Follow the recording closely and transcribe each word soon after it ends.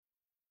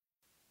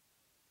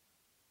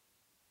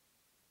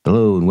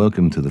Hello and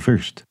welcome to the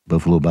first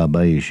Buffalo Bob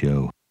Bayou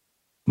Show.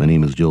 My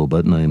name is Joel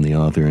Button. I am the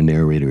author and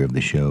narrator of the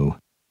show.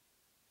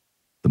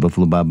 The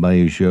Buffalo Bob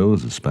Bayou Show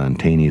is a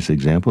spontaneous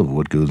example of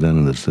what goes on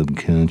in the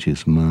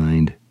subconscious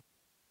mind.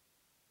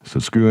 So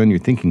screw on your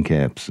thinking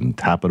caps and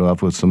top it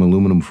off with some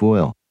aluminum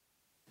foil,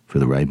 for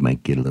the ride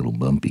might get a little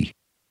bumpy.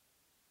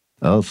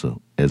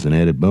 Also, as an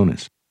added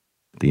bonus,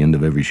 at the end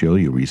of every show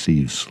you'll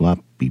receive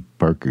Sloppy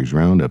Parker's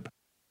Roundup,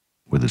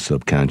 where the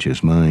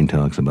subconscious mind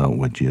talks about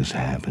what just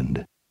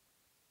happened.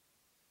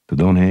 So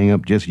don't hang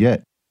up just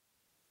yet,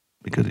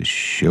 because it's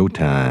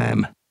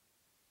showtime.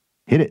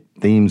 Hit it,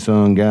 theme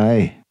song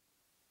guy.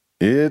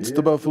 It's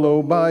the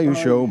Buffalo Bayou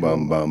Show,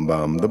 bum bum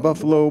bum. The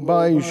Buffalo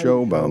Bayou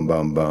Show, bum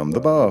bum bum. The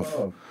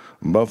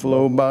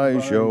Buffalo Bayou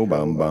Show,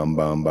 bum bum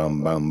bum bum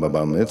bum bum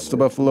bum. It's the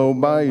Buffalo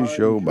Bayou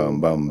Show, bum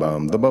bum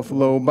bum. The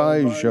Buffalo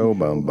Bayou Show,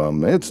 bum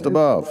bum. It's the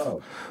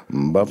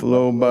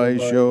Buffalo Bayou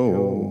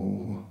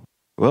Show.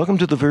 Welcome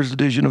to the first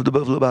edition of the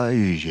Buffalo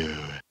Bayou Show.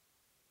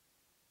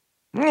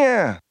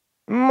 Yeah,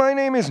 my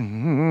name is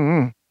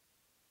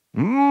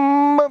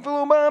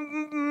Buffalo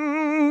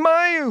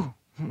Bayou.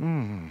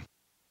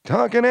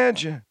 Talking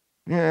at you.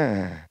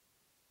 Yeah.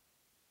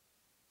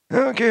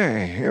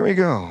 Okay, here we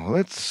go.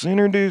 Let's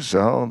introduce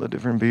all the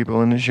different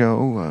people in the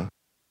show.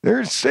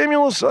 There's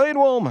Samuel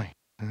Sidewall, my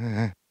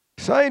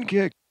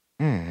sidekick.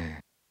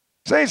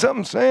 Say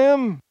something,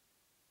 Sam.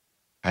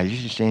 Hi,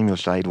 this is Samuel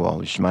Sidewall,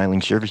 the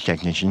smiling service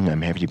technician.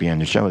 I'm happy to be on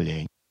the show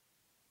today.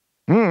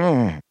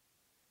 And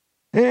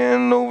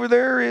over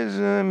there is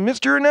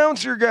Mr.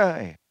 Announcer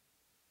Guy.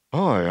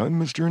 Hi, I'm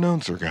Mr.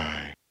 Announcer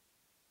Guy.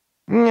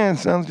 Yeah, it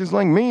sounds just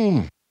like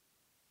me.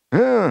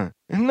 And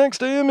next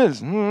to him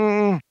is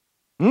none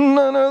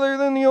other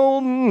than the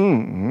old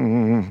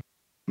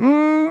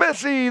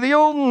Bessie, the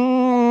old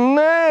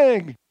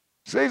nag.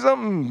 Say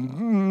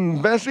something,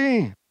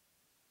 Bessie.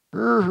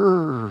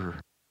 Yeah.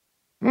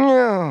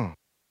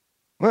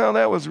 Well,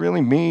 that was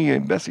really me.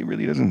 Bessie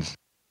really doesn't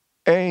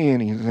say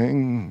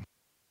anything.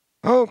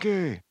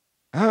 Okay.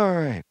 All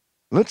right.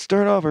 Let's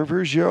start off our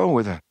first show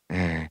with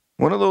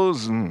one of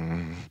those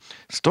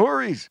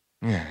stories.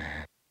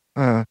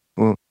 Well,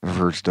 the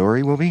first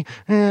story will be,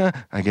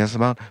 I guess,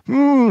 about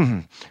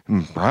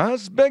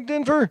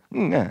prospecting for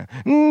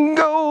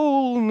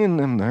gold in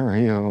them there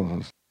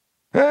hills.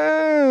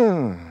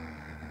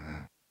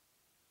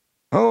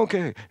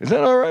 Okay, is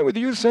that all right with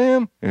you,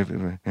 Sam? If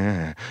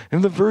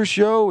the first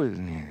show is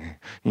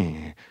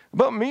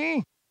about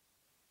me?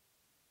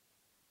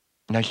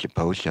 I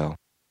suppose so.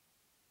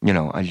 You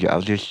know,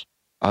 I'll just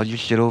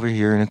sit over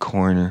here in a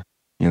corner,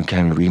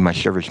 kind of read my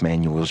service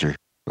manuals or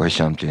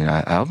something.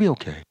 I'll be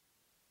okay.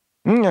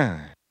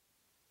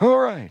 All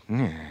right.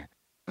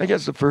 I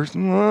guess the first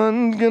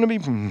one's gonna be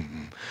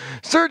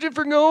searching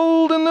for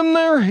gold in them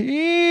there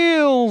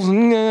hills.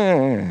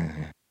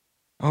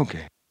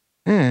 Okay.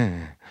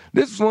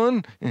 This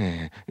one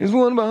is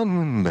one about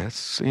when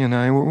Bessie and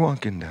I were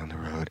walking down the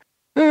road,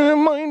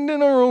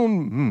 minding our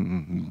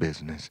own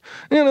business.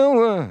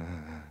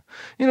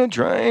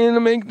 Trying to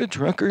make the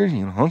truckers,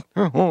 honk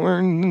their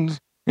horns,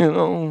 and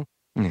all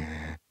of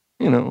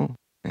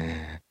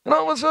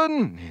a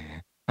sudden,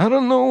 out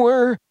of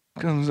nowhere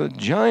comes a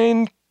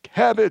giant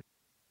cabot.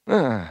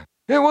 It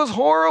was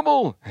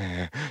horrible.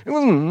 It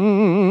was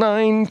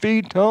 9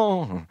 feet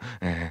tall.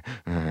 Had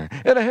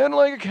a head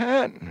like a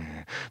cat,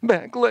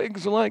 back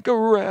legs like a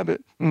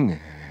rabbit.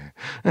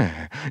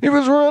 It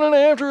was running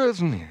after us,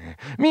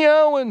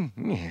 meowing.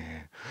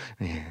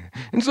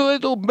 And so I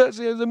told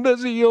Bessie, I said,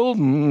 Bessie, old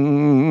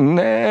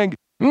nag,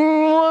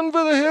 run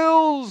for the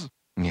hills.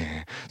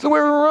 So we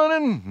were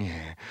running.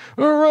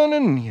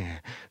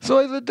 So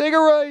I said, take a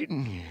right.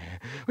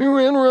 We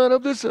ran right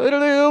up the side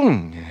of the hill.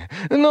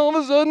 And all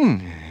of a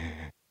sudden,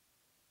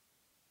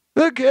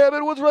 the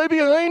cabin was right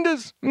behind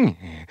us.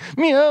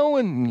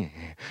 Meowing.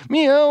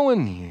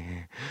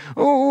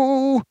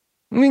 Oh,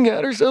 we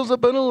got ourselves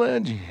up on a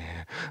ledge.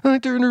 I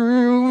turned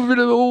over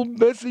to old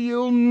Bessie,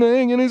 old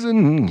nag, and I said,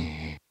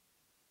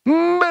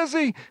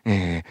 Bessie,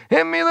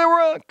 hand me the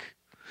rock.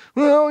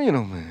 Well,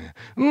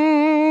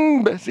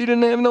 Bessie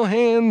didn't have no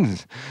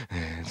hands,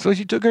 so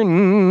she took her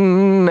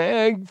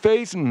nag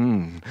face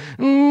and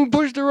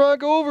pushed the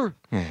rock over.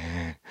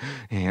 I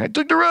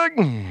took the rock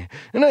and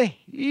I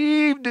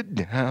heaved it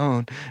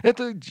down at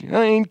the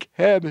giant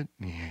cabin.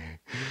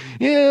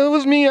 Yeah, it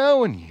was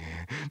meowing.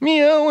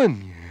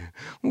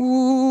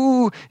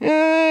 Ooh,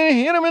 I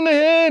hit him in the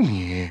head.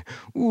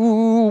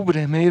 Ooh, but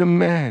I made him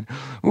mad.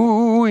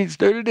 Ooh, he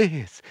started to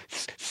hiss.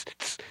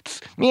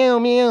 Meow,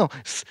 meow.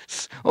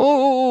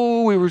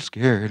 Oh, we were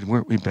scared,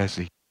 weren't we,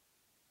 Bessie?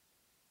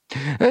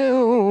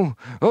 Oh,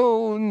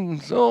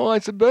 so I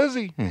said,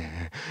 Bessie,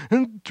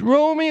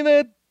 throw me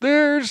that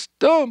there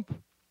stump.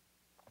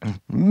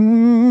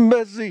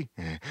 Bessie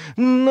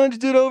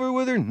nudged it over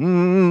with her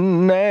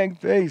nag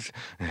face.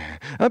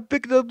 I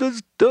picked up the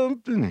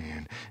stump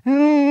and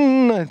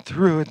I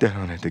threw it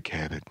down at the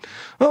cabin.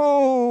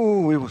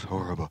 Oh, it was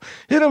horrible.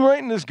 Hit him right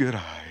in his good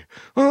eye.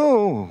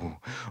 Oh,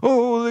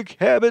 the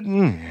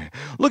cabin,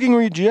 looking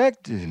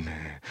rejected,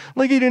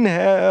 like he didn't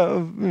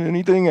have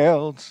anything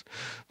else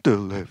to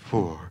live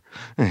for,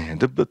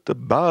 but to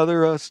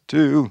bother us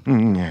too.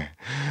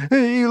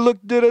 He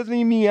looked at us and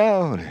he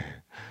meowed.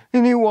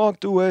 And he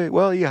walked away.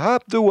 Well, he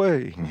hopped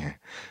away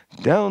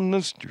down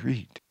the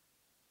street.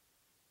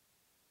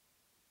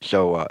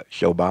 So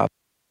Bob,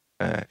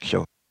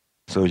 so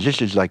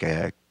this is like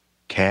a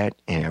cat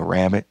and a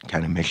rabbit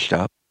kind of mixed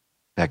up,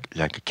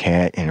 like a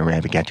cat and a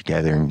rabbit got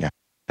together and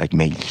like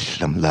made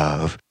some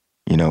love,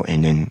 and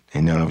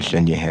then all of a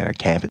sudden you had a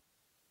cabin.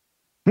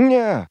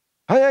 Yeah,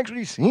 I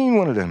actually seen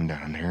one of them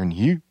down there in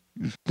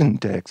Houston,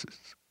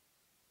 Texas.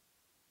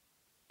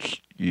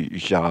 You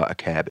saw a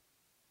cabin.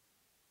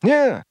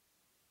 Yeah.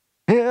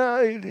 Yeah,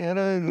 it had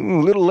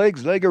little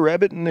legs like a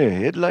rabbit and a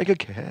head like a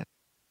cat.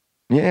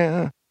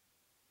 Yeah.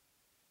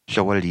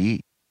 So what did he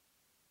eat?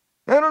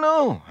 I don't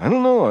know.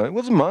 It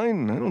wasn't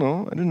mine. I don't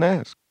know. I didn't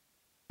ask.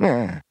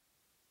 Yeah.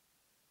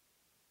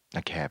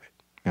 A cabot.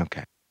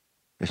 Okay.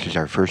 This is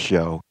our first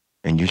show,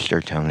 and you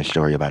start telling a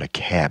story about a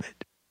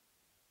cabot.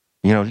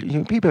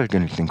 People are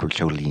going to think we're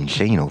totally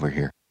insane over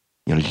here.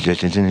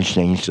 This isn't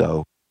insane,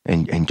 so,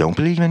 and don't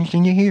believe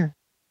anything you hear.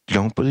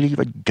 Don't believe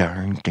a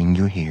darn thing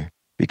you hear.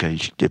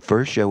 Because the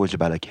first show was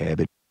about a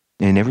cabin,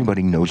 and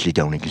everybody knows they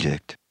don't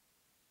exist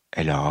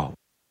at all.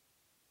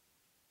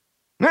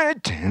 I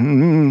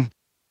tend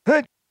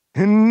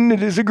to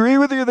disagree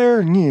with you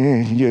there,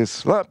 you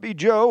sloppy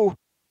Joe.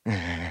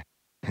 There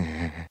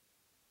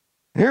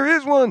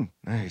is one.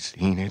 I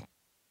seen it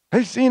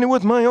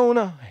with my own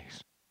eyes.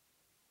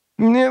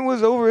 It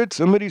was over at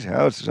somebody's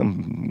house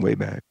some way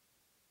back.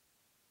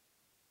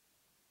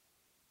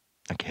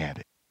 A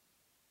cabin.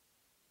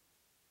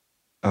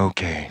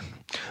 Okay.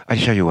 I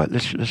tell you what,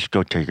 let's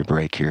go take a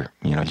break here.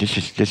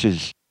 This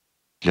is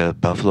the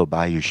Buffalo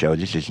Bayou Show.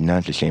 This is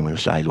not the Samuel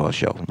Sidewall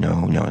Show.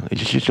 No,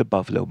 this is the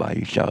Buffalo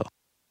Bayou Show.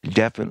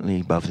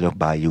 Definitely Buffalo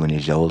Bayou and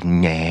his old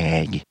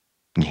nag.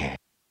 Yeah.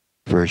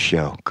 First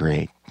show,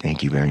 great.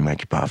 Thank you very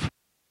much, Buff.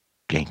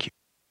 Thank you.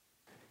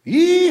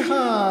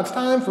 Yeehaw! It's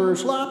time for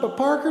Slop of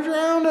Parker's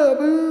Roundup.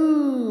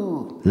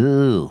 Ooh!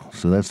 Oh,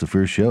 so that's the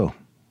first show.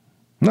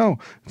 No,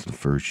 it's the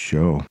first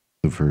show.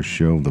 The first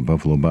show of the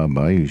Buffalo Bob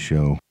Bayou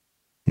Show.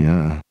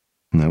 Yeah,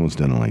 that was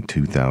done in like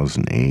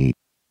 2008.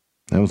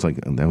 That was like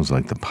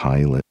the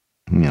pilot.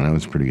 I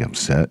was pretty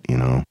upset,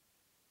 I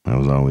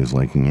was always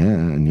like,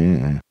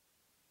 yeah.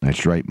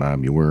 That's right,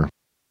 Bob, you were.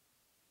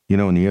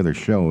 In the other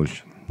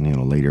shows,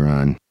 later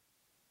on,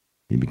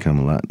 you become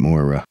a lot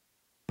more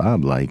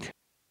Bob-like.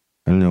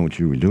 I don't know what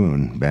you were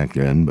doing back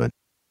then, but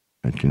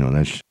that's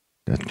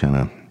kind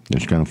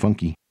of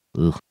funky.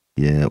 Ugh,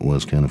 yeah, it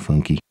was kind of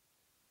funky.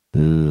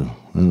 Oh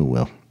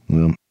well.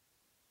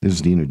 This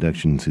is the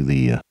introduction to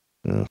the,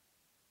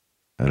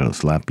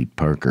 Sloppy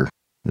Parker,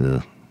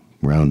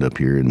 roundup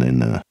here, and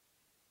then,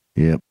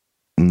 yep,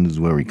 and this is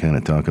where we kind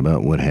of talk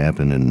about what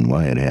happened and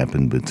why it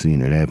happened, but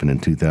seeing it happened in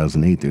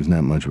 2008, there's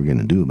not much we're going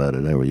to do about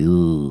it, are we?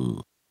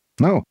 Ugh.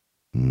 No,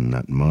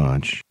 not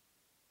much.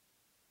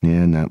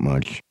 Yeah, not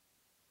much.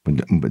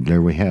 But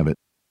there we have it.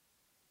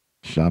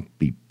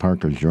 Sloppy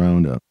Parker's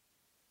roundup.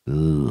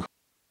 Ugh.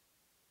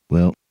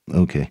 Well,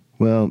 okay.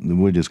 Well,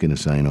 we're just going to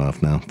sign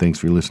off now. Thanks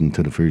for listening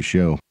to the first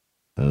show.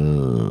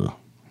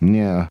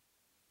 Yeah.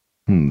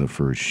 The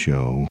first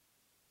show.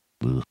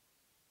 Ugh.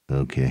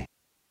 Okay.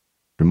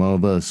 From all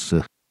of us,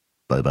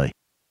 bye-bye.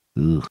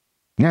 Ugh.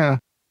 Yeah.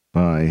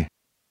 Bye.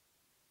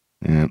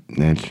 Yeah,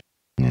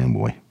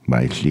 boy.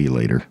 Bye. See you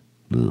later.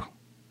 Ugh.